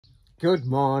Good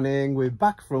morning, we're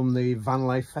back from the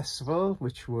Vanlife Festival,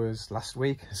 which was last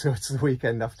week, so it's the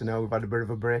weekend after now. We've had a bit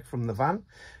of a break from the van,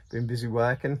 been busy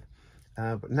working,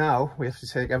 but now we have to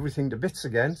take everything to bits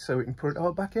again so we can put it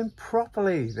all back in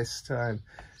properly this time.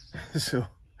 So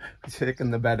we're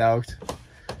taking the bed out,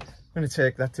 I'm going to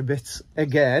take that to bits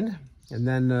again, and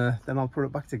then I'll put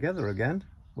it back together again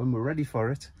when we're ready for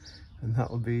it, and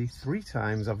that'll be 3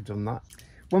 times I've done that.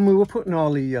 When we were putting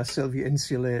all the Sylvia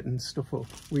insulate and stuff up,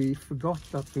 we forgot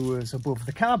that there was above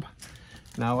the cab.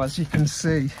 Now, as you can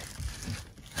see,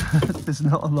 there's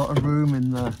not a lot of room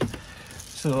in there.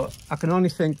 So I can only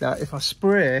think that if I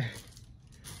spray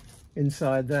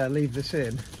inside there, leave this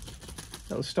in,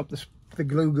 that'll stop the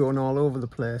glue going all over the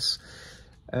place,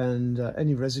 and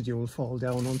any residue will fall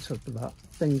down on top of that.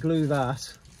 Then glue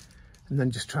that, and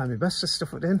then just try my best to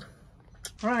stuff it in.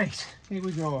 Right, here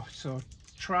we go. So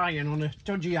trying on a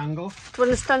dodgy angle. Do you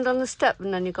want to stand on the step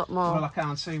and then you've got more? Well, I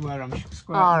can't see where I'm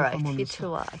squirting. All right, you're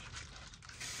too high.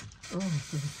 Oh,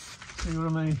 see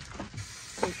what I mean?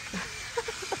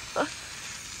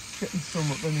 Getting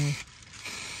some up anyway.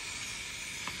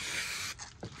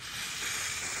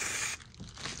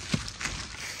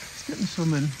 It's getting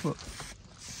some in, but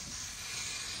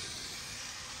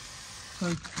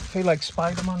I feel like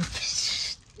Spider-Man.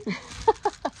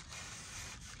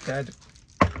 Dead.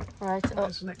 Right,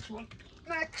 There's the next one.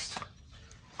 Next!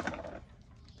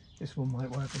 This one might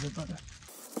work a bit better.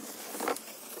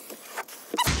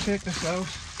 Take this out.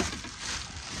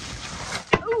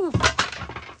 Ooh!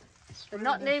 They're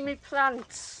not near me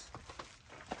plants.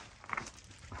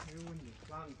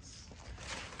 Plants.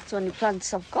 It's the only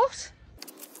plants I've got.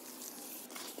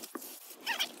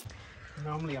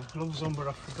 Normally I've gloves on, but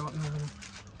I've forgotten them.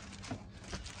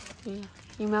 Yeah,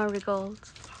 you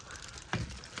marigolds.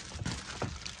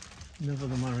 Never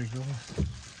the marigold.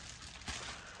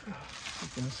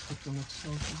 It's going to stick on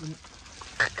itself, isn't it?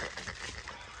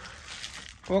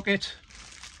 Poke it.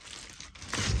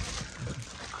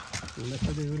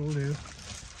 Lickety it'll do.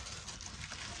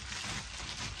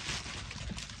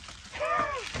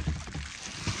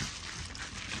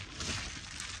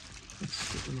 It's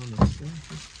sticking on itself.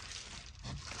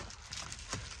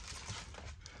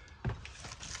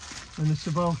 And it's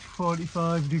about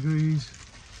 45 degrees.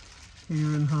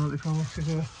 Here in Hartlepool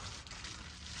today.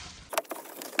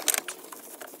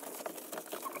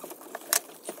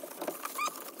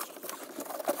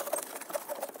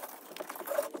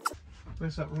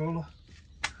 Where's that roller?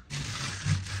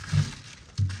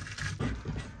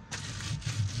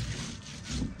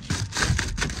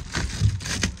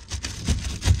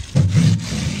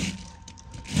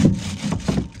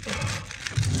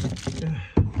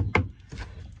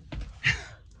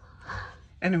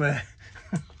 Anyway.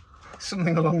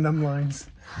 Something along them lines.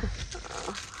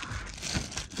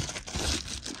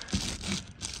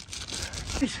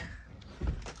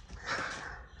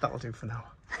 That'll do for now.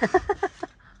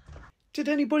 Did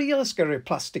anybody else get a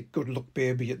plastic good luck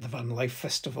baby at the Vanlife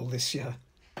Festival this year?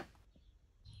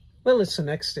 Well, it's the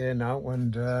next day now,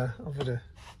 and I've had a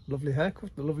lovely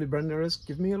haircut. The lovely Brenda has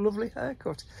given me a lovely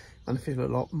haircut, and I feel a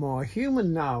lot more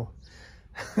human now.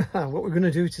 What we're going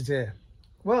to do today?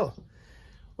 Well,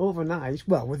 overnight,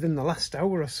 well, within the last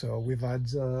hour or so, we've had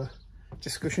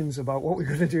discussions about what we're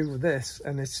going to do with this,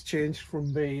 and it's changed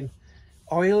from being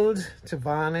oiled to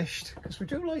varnished, because we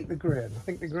do like the grain. I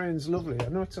think the grain's lovely. I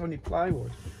know it's only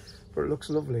plywood, but it looks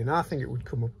lovely, and I think it would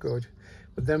come up good.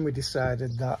 But then we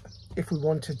decided that if we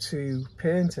wanted to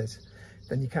paint it,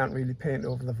 then you can't really paint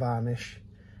over the varnish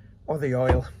or the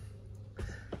oil.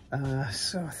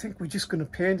 So I think we're just going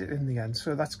to paint it in the end.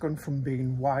 So that's gone from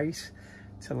being white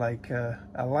to like a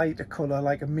lighter colour,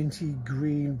 like a minty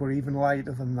green, but even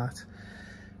lighter than that.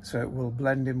 So it will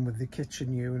blend in with the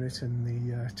kitchen unit and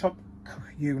the top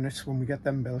units when we get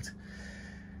them built.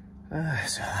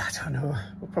 So I don't know,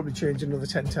 we'll probably change another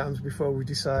 10 times before we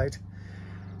decide.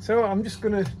 So I'm just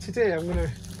gonna, today I'm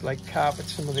gonna like carpet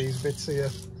some of these bits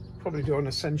here. Probably don't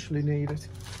essentially need it.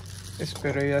 This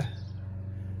bit here,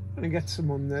 I'm gonna get some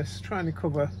on this, trying to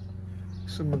cover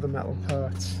some of the metal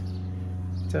parts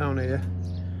down here.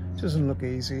 Doesn't look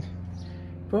easy,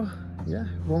 but yeah,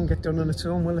 it won't get done on its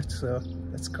own, will it? So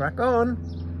let's crack on.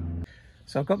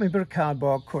 So I've got my bit of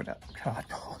cardboard cut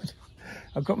out.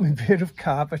 I've got my bit of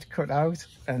carpet cut out,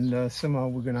 and somehow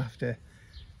we're gonna have to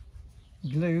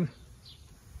get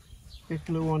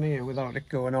glue on here without it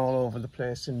going all over the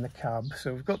place in the cab.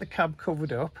 So we've got the cab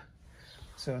covered up.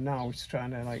 So now it's trying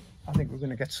to, like, I think we're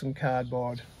gonna get some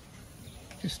cardboard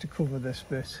just to cover this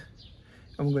bit,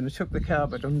 and we're gonna chuck the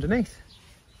carpet underneath.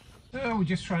 So we're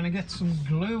just trying to get some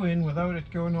glue in without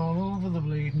it going all over the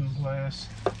bleeding place.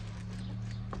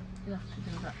 You have to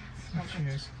do that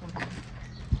Cheers.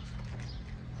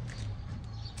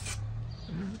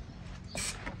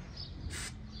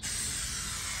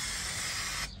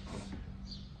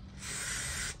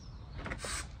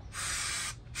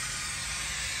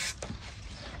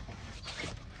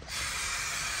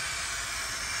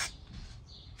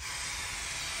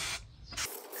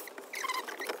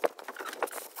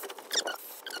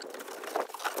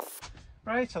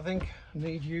 Right, I think I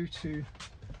need you to,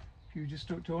 if you just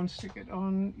don't stick it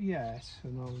on yet,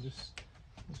 and let's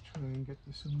try and get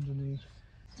this underneath.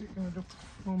 Sticking it up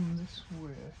from this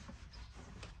way.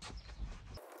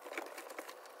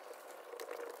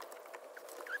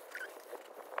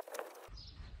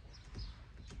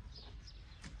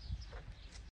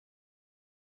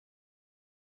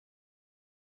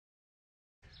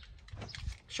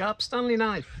 Sharp Stanley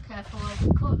knife. Careful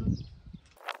of cutting.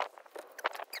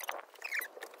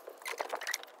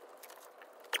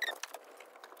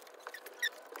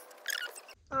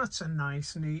 That's a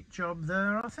nice neat job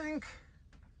there, I think.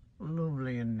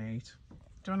 Lovely and neat.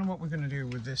 Don't know what we're going to do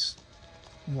with this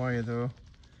wire though.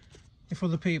 If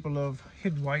other people have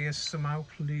hid wires somehow,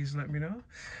 please let me know.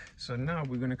 So now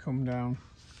we're going to come down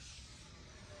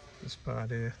this part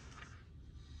here.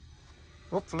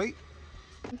 Hopefully.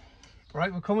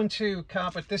 Right, we're coming to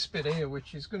carpet this bit here,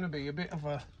 which is going to be a bit of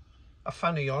a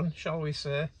fanny on, shall we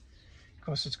say. Of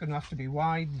course, it's going to have to be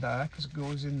wide there because it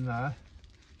goes in there.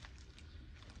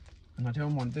 And I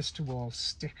don't want this to all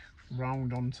stick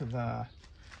round onto there.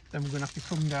 Then we're going to have to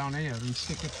come down here and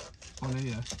stick it on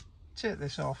here. Take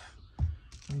this off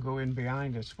and go in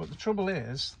behind it. But the trouble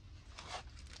is,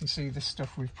 you see this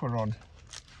stuff we've put on.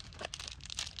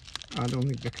 I don't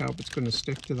think the carpet's going to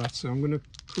stick to that, so I'm going to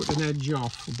cut an edge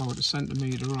off, about 1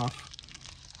 centimetre off,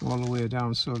 all the way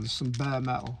down, so there's some bare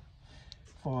metal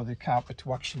for the carpet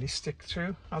to actually stick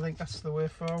through. I think that's the way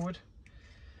forward.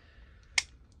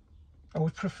 I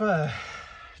would prefer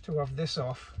to have this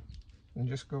off and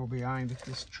just go behind it,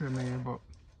 this trim here, but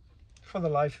for the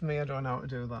life of me I don't know how to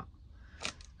do that.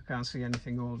 I can't see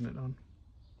anything holding it on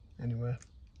anywhere,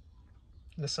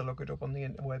 unless I look it up on the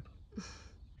interweb.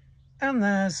 And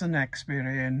there's the next bit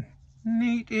in,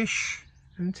 neat-ish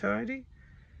and tidy.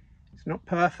 It's not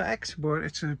perfect, but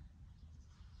it's a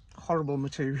horrible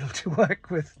material to work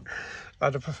with.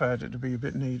 I'd have preferred it to be a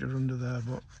bit neater under there,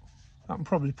 but I can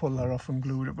probably pull that off and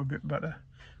glue it up a bit better.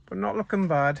 But not looking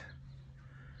bad.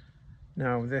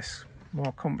 Now this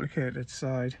more complicated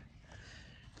side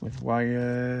with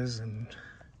wires and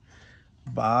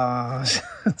bars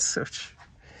and such.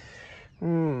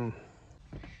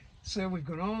 So we've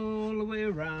gone all the way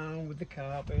around with the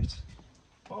carpet,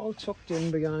 all tucked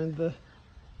in behind the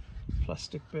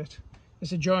plastic bit.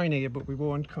 There's a join here, but we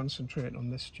won't concentrate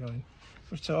on this join.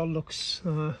 But it all looks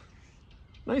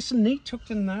nice and neat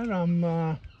tucked in there.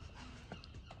 I'm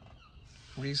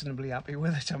reasonably happy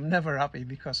with it. I'm never happy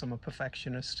because I'm a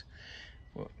perfectionist,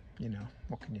 but you know,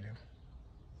 what can you do?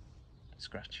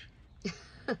 Scratch.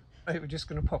 Right, we're just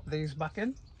going to pop these back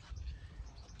in,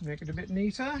 make it a bit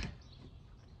neater.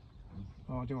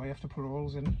 Or do I have to put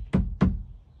holes in?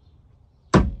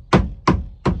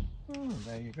 Oh,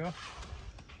 there you go.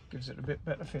 Gives it a bit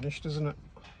better finish, doesn't it?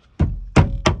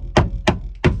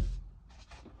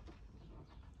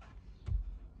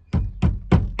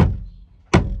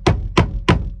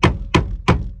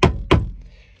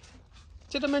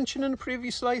 Did I mention in a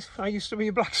previous life I used to be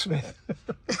a blacksmith?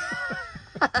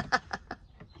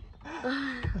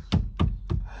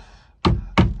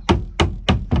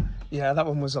 Yeah, that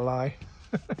one was a lie.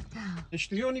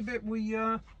 The only bit we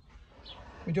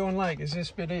don't like is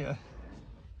this bit here.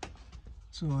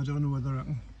 So I don't know whether I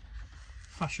can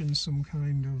fashion some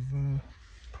kind of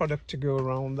product to go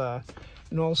around there.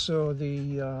 And also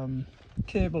the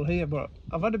cable here, but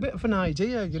I've had a bit of an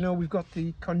idea. You know, we've got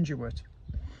the conduit,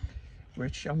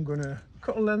 which I'm going to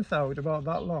cut a length out about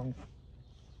that long.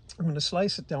 I'm going to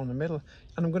slice it down the middle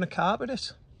and I'm going to carpet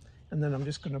it, and then I'm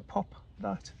just going to pop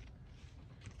that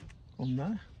on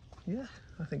there. Yeah,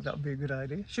 I think that would be a good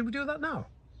idea. Should we do that now?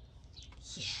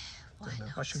 Yeah, why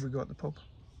not? Or should we go at the pub?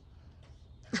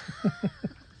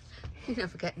 You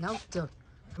never get enough done.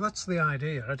 That's the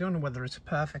idea. I don't know whether it's a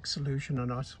perfect solution or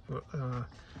not, but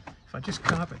if I just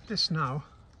carpet this now,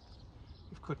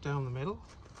 we've cut down the middle,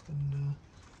 and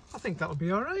I think that'll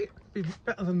be all right. Be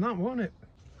better than that, won't it?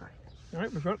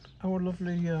 Right, we've got our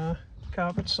lovely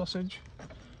carpet sausage.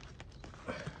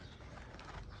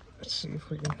 Let's see if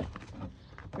we can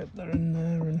get there in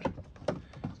there and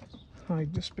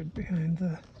hide this bit behind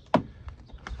there.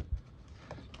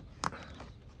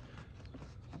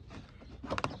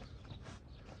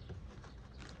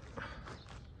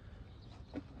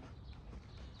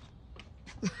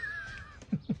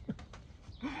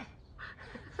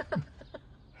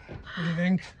 What do you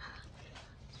think?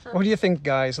 What do you think,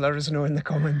 guys? Let us know in the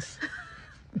comments.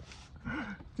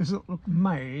 Does it look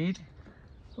made?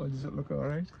 Or does it look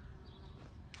alright?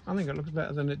 I think it looks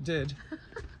better than it did.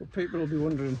 But people will be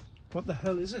wondering, what the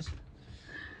hell is it?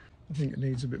 I think it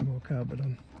needs a bit more carpet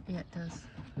on. Yeah, it does.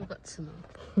 We've got some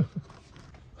more.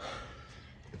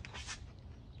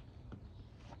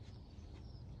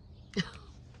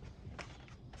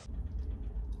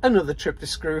 Another trip to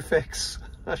Screwfix.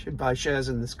 I should buy shares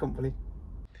in this company.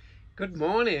 Good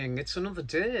morning. It's another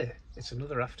day. It's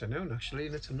another afternoon actually,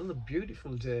 and it's another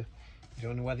beautiful day. I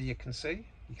don't know whether you can see.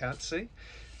 You can't see.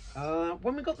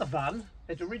 When we got the van,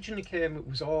 it originally came, it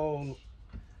was all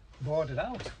boarded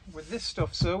out with this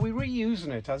stuff, so we're reusing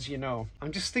it, as you know.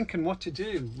 I'm just thinking what to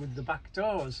do with the back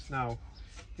doors now.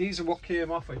 These are what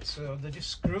came off it, so they just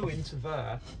screw into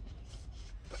there.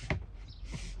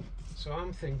 So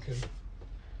I'm thinking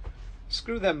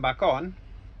screw them back on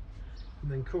and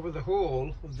then cover the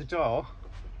hole of the door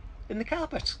in the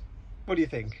carpet. What do you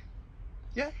think?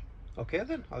 Yeah? Okay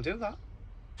then, I'll do that.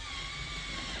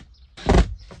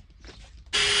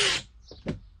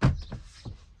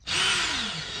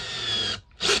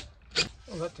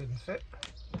 Oh, that didn't fit.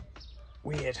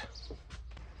 Weird.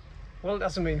 Well, it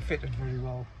hasn't been fitted very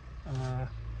well.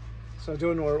 So I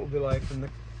don't know what it'll be like when the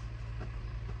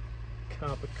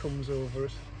carpet comes over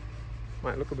it.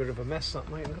 Might look a bit of a mess, that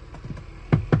might not.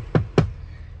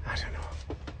 I don't know.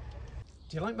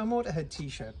 Do you like my Motorhead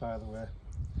t-shirt, by the way?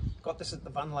 Got this at the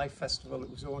Vanlife Festival.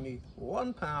 It was only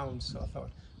 £1, so I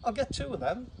thought I'll get 2 of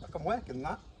them. I can work in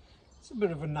that. It's a bit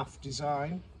of a naff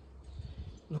design.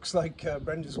 Looks like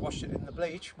Brenda's washed it in the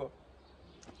bleach, but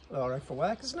alright for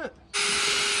work, isn't it?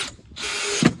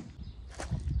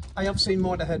 I have seen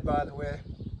Motorhead, by the way.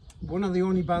 One of the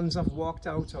only bands I've walked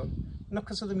out on. Not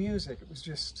because of the music, it was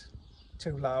just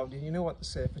too loud, and you know what they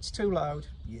say, if it's too loud,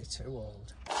 you're too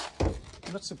old.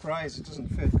 I'm not surprised it doesn't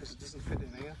fit, because it doesn't fit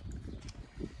in here.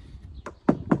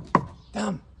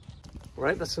 Damn!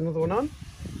 Right, that's another one on.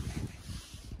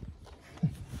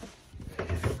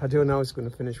 I don't know how it's going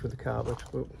to finish with the carpet,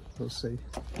 but we'll see.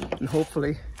 And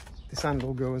hopefully this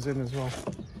handle goes in as well.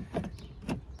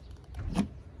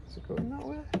 Is it going that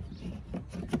way?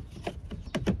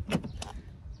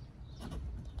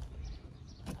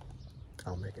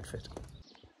 I'll make it fit.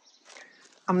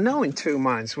 I'm now in 2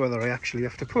 minds whether I actually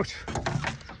have to put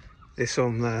this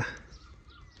on there.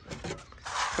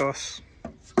 Because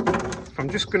if I'm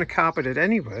just going to carpet it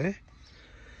anyway,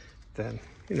 then,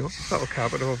 you know, that'll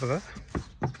carpet over there.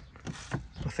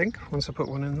 I think, once I put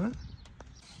one in there.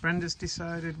 Brenda's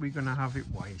decided we're going to have it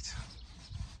white.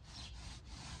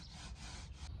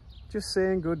 Just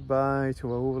saying goodbye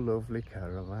to our lovely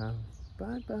caravan.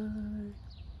 Bye bye.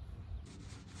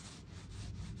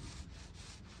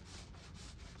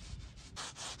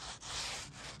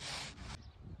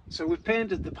 So we've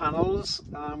painted the panels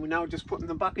and we're now just putting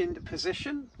them back into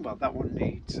position. Well, that one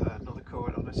needs another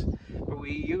coat on it. But we're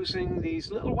using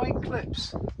these little white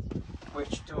clips,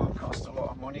 which don't cost a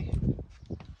lot of money.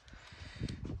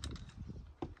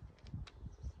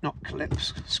 Not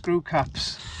clips, screw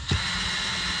caps.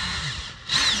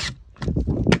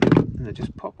 And they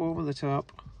just pop over the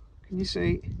top. Can you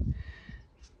see?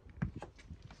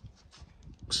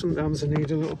 Sometimes I need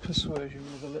a little persuasion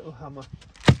with a little hammer.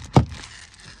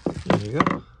 There you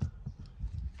go.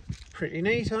 Pretty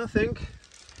neat, I think.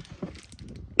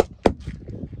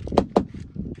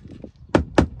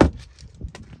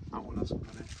 That one hasn't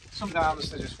got it. Sometimes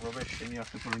they're just rubbish and you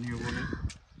have to put a new one in.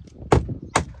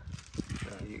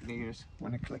 You can hear it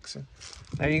when it clicks in.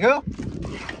 There you go.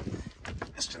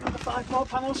 Just another 5 more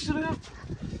panels to do.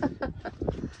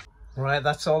 Right,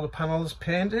 that's all the panels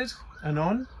painted and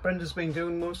on. Brenda's been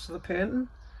doing most of the painting.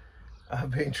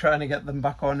 I've been trying to get them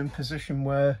back on in position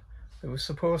where they were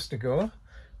supposed to go,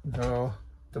 though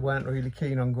they weren't really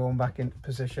keen on going back into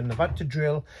position. I've had to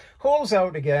drill holes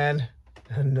out again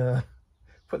and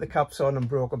put the caps on, and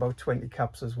broke about 20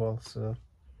 caps as well. So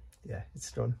yeah,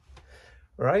 it's done.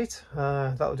 Right,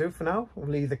 that'll do for now.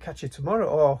 We'll either catch you tomorrow,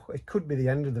 or it could be the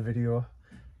end of the video.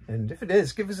 And if it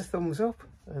is, give us a thumbs up.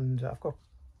 And I've got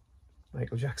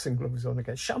Michael Jackson gloves on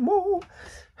again. Shamu!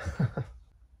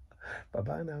 Bye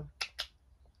bye now.